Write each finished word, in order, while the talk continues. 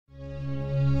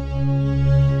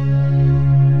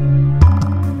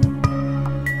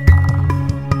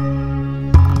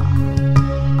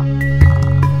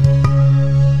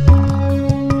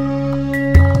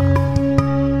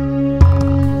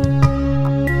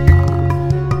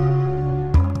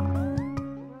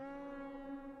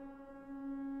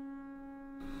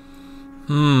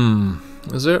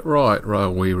Is that right,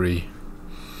 Rawiri?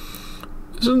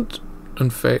 Isn't,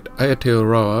 in fact,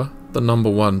 Aotearoa the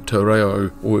number one te reo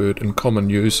word in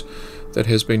common use that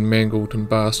has been mangled and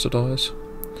bastardised?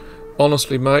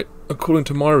 Honestly, mate, according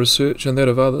to my research and that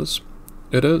of others,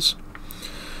 it is.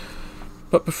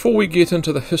 But before we get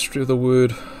into the history of the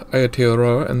word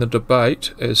Aotearoa and the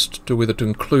debate as to whether to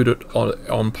include it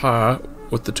on par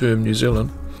with the term New Zealand,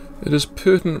 it is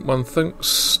pertinent, one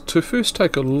thinks, to first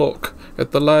take a look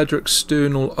at the larger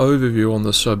external overview on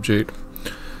the subject.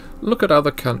 Look at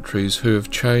other countries who have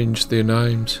changed their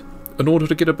names in order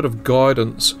to get a bit of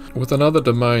guidance within other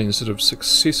domains that have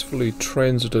successfully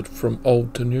transited from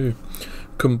old to new,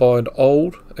 combined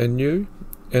old and new,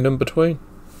 and in between.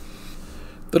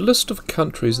 The list of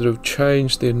countries that have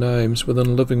changed their names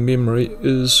within living memory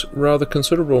is rather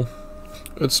considerable.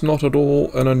 It's not at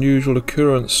all an unusual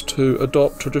occurrence to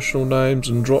adopt traditional names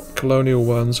and drop colonial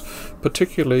ones,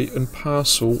 particularly in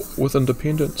parcel with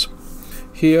independence.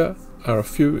 Here are a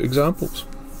few examples.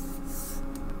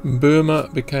 Burma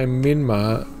became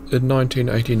Myanmar in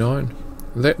 1989.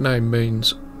 That name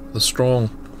means the strong.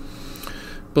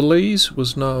 Belize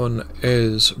was known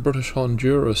as British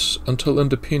Honduras until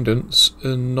independence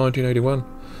in 1981.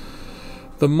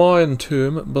 The Mayan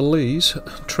term Belize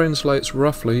translates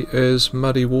roughly as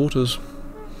muddy waters.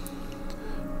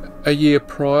 A year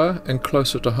prior and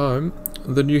closer to home,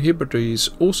 the New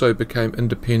Hebrides also became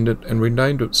independent and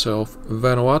renamed itself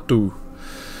Vanuatu.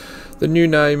 The new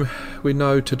name we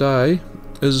know today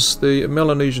is the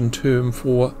Melanesian term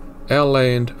for our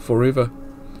land forever.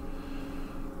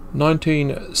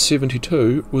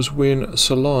 1972 was when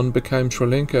Ceylon became Sri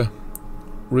Lanka,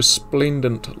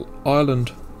 resplendent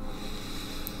island.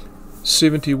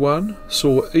 71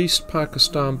 saw East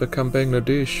Pakistan become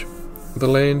Bangladesh, the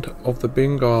land of the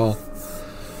Bengal.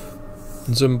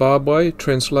 Zimbabwe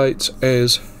translates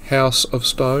as House of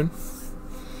Stone.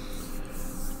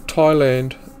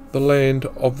 Thailand, the land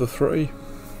of the three.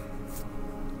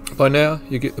 By now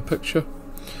you get the picture.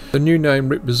 The new name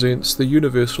represents the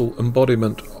universal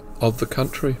embodiment of the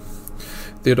country,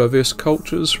 their diverse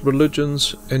cultures,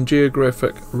 religions and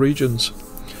geographic regions.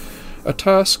 A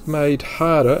task made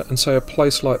harder in, say, a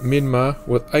place like Myanmar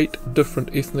with 8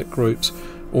 different ethnic groups,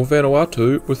 or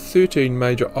Vanuatu with 13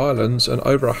 major islands and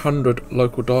over 100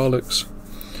 local dialects.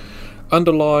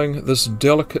 Underlying this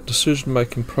delicate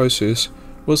decision-making process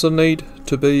was the need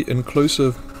to be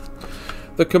inclusive,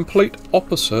 the complete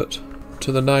opposite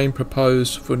to the name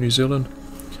proposed for New Zealand.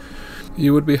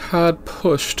 You would be hard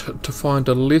pushed to find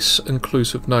a less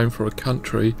inclusive name for a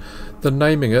country than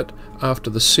naming it after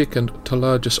the second to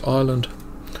largest island.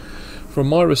 From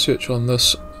my research on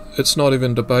this, it's not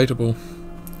even debatable.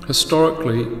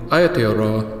 Historically,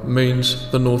 Aotearoa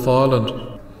means the North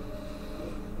Island.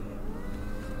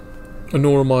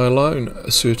 Nor am I alone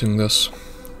asserting this.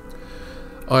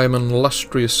 I am in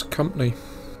illustrious company.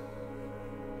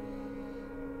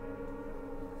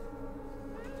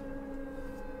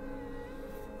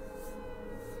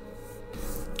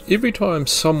 Every time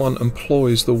someone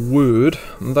employs the word,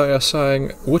 they are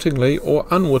saying, wittingly or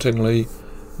unwittingly,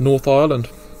 North Island.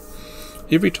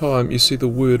 Every time you see the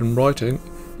word in writing,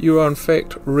 you are in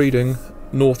fact reading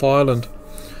North Island.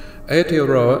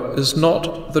 Aotearoa is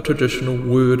not the traditional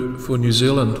word for New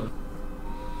Zealand.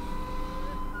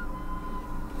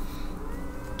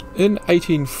 In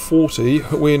 1840,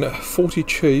 when 40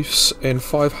 chiefs and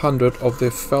 500 of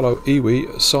their fellow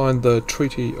iwi signed the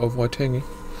Treaty of Waitangi,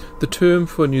 the term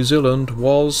for New Zealand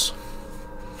was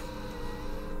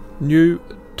New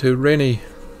Te Reni.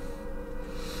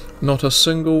 Not a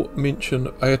single mention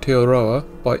of Aotearoa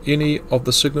by any of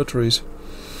the signatories.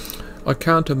 I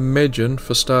can't imagine,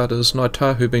 for starters, Ngāi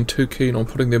Tahu being too keen on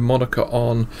putting their moniker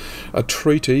on a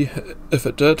treaty, if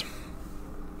it did.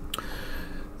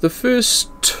 The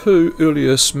first 2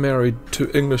 earliest married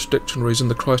to English dictionaries in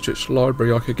the Christchurch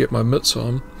Library I could get my mitts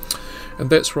on, and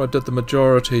that's where I did the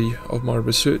majority of my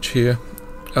research here,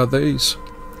 are these.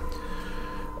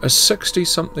 A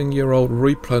 60-something-year-old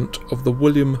reprint of the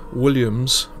William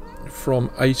Williams from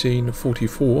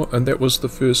 1844, and that was the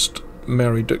first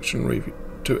Maori dictionary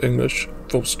to English,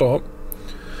 full stop,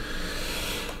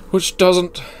 which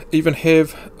doesn't even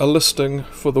have a listing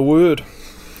for the word.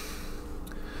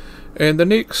 And the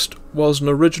next was an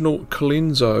original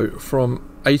Colenso from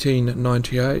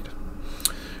 1898,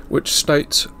 which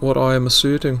states what I am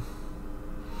asserting.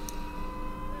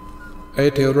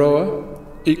 Aotearoa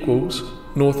equals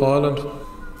North Island.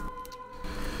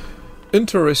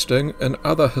 Interesting, in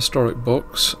other historic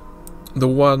books, the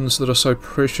ones that are so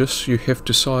precious you have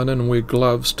to sign in and wear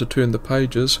gloves to turn the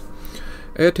pages,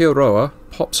 Aotearoa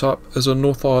pops up as a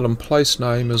North Island place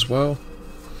name as well.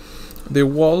 There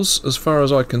was, as far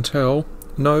as I can tell,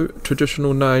 no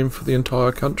traditional name for the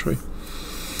entire country.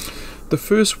 The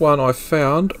first one I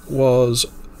found was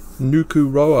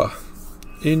Nukuroa,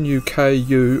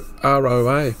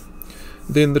 Nukuroa.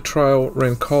 Then the trail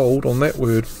ran cold on that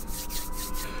word.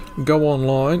 Go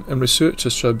online and research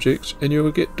the subject and you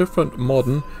will get different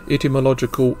modern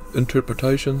etymological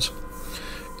interpretations.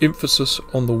 Emphasis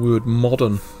on the word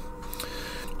modern.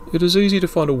 It is easy to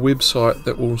find a website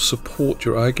that will support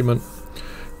your argument,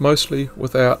 mostly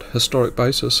without historic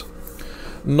basis.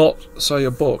 Not, say,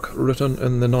 a book written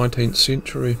in the 19th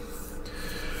century.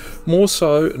 More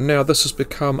so, now this has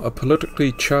become a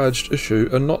politically charged issue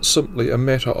and not simply a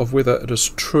matter of whether it is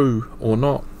true or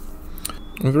not.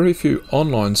 Very few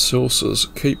online sources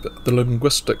keep the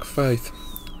linguistic faith.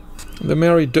 The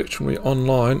Maori dictionary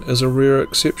online is a rare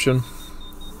exception.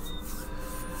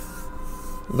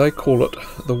 They call it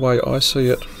the way I see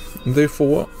it.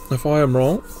 Therefore, if I am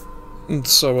wrong,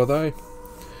 so are they.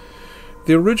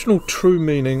 The original true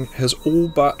meaning has all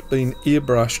but been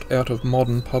airbrushed out of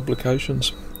modern publications.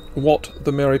 What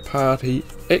the Maori Party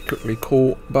accurately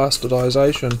call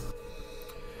bastardisation.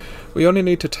 We only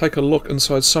need to take a look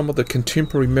inside some of the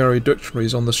contemporary Maori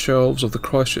dictionaries on the shelves of the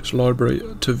Christchurch Library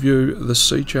to view the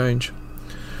sea change.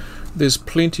 There's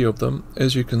plenty of them,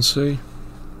 as you can see.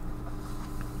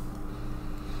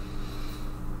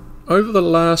 Over the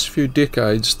last few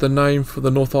decades, the name for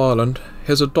the North Island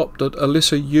has adopted a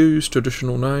lesser used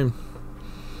traditional name.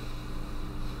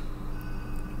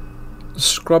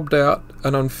 Scrubbed out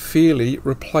and unfairly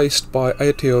replaced by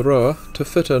Aotearoa to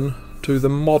fit in to the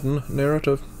modern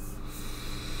narrative.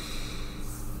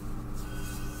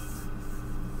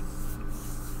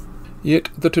 Yet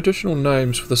the traditional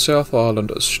names for the South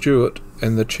Island, Stewart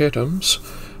and the Chathams,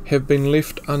 have been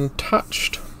left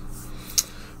untouched.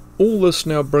 All this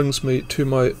now brings me to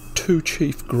my two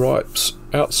chief gripes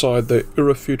outside their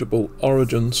irrefutable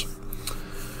origins.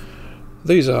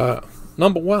 These are: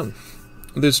 number one,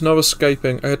 there's no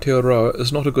escaping Aotearoa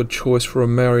is not a good choice for a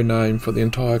Maori name for the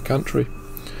entire country.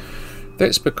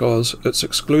 That's because it's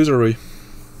exclusory.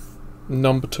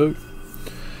 Number two,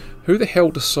 who the hell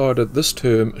decided this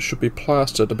term should be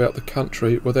plastered about the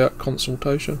country without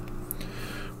consultation?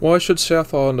 Why should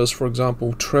South Islanders, for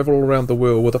example, travel around the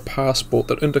world with a passport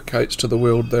that indicates to the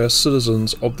world they are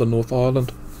citizens of the North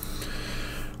Island?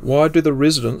 Why do the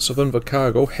residents of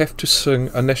Invercargill have to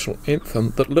sing a national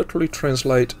anthem that literally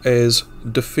translates as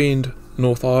 "Defend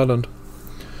North Island"?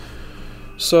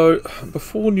 So,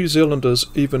 before New Zealanders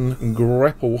even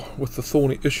grapple with the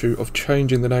thorny issue of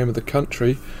changing the name of the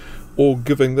country or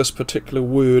giving this particular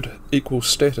word equal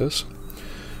status,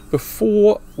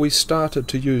 before we started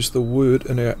to use the word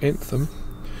in our anthem,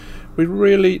 we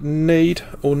really needed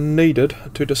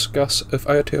to discuss if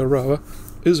Aotearoa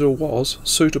is or was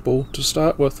suitable to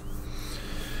start with.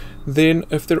 Then,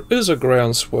 if there is a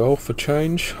groundswell for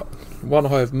change, one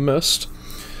I have missed,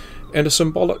 and a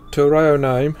symbolic te reo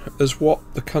name is what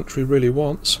the country really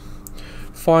wants,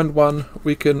 find one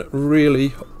we can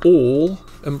really all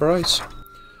embrace.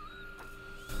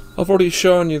 I've already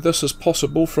shown you this is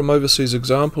possible from overseas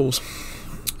examples.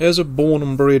 As a born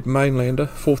and bred mainlander,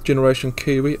 fourth generation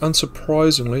Kiwi,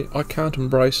 unsurprisingly I can't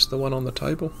embrace the one on the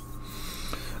table.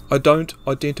 I don't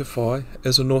identify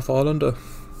as a North Islander.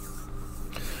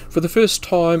 For the first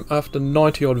time after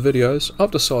 90 odd videos,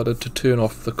 I've decided to turn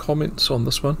off the comments on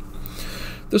this one.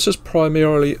 This is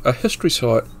primarily a history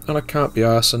site, and I can't be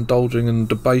arsed indulging in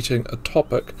debating a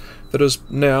topic that is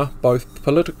now both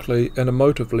politically and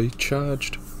emotively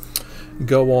charged.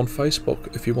 Go on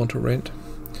Facebook if you want to rant.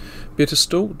 Better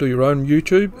still, do your own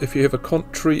YouTube if you have a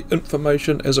contrary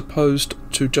information as opposed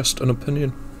to just an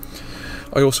opinion.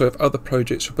 I also have other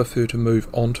projects I prefer to move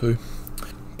on to.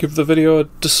 Give the video a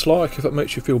dislike if it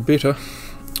makes you feel better.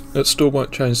 It still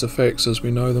won't change the facts as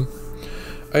we know them.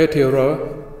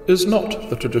 Aotearoa is not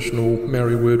the traditional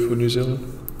Maori word for New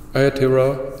Zealand.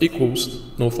 Aotearoa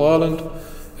equals North Island,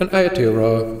 and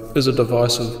Aotearoa is a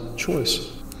divisive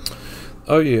choice.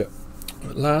 Oh yeah,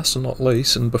 last and not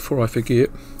least, and before I forget,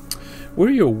 were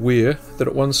you aware that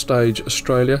at one stage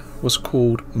Australia was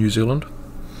called New Zealand?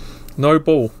 No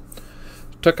bull.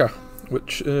 Tika,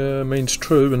 which means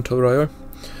true in te reo.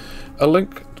 A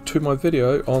link to my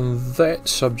video on that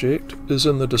subject is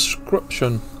in the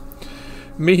description.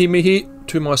 Mihi mihi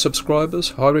to my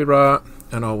subscribers, haere rā,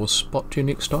 and I will spot you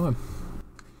next time.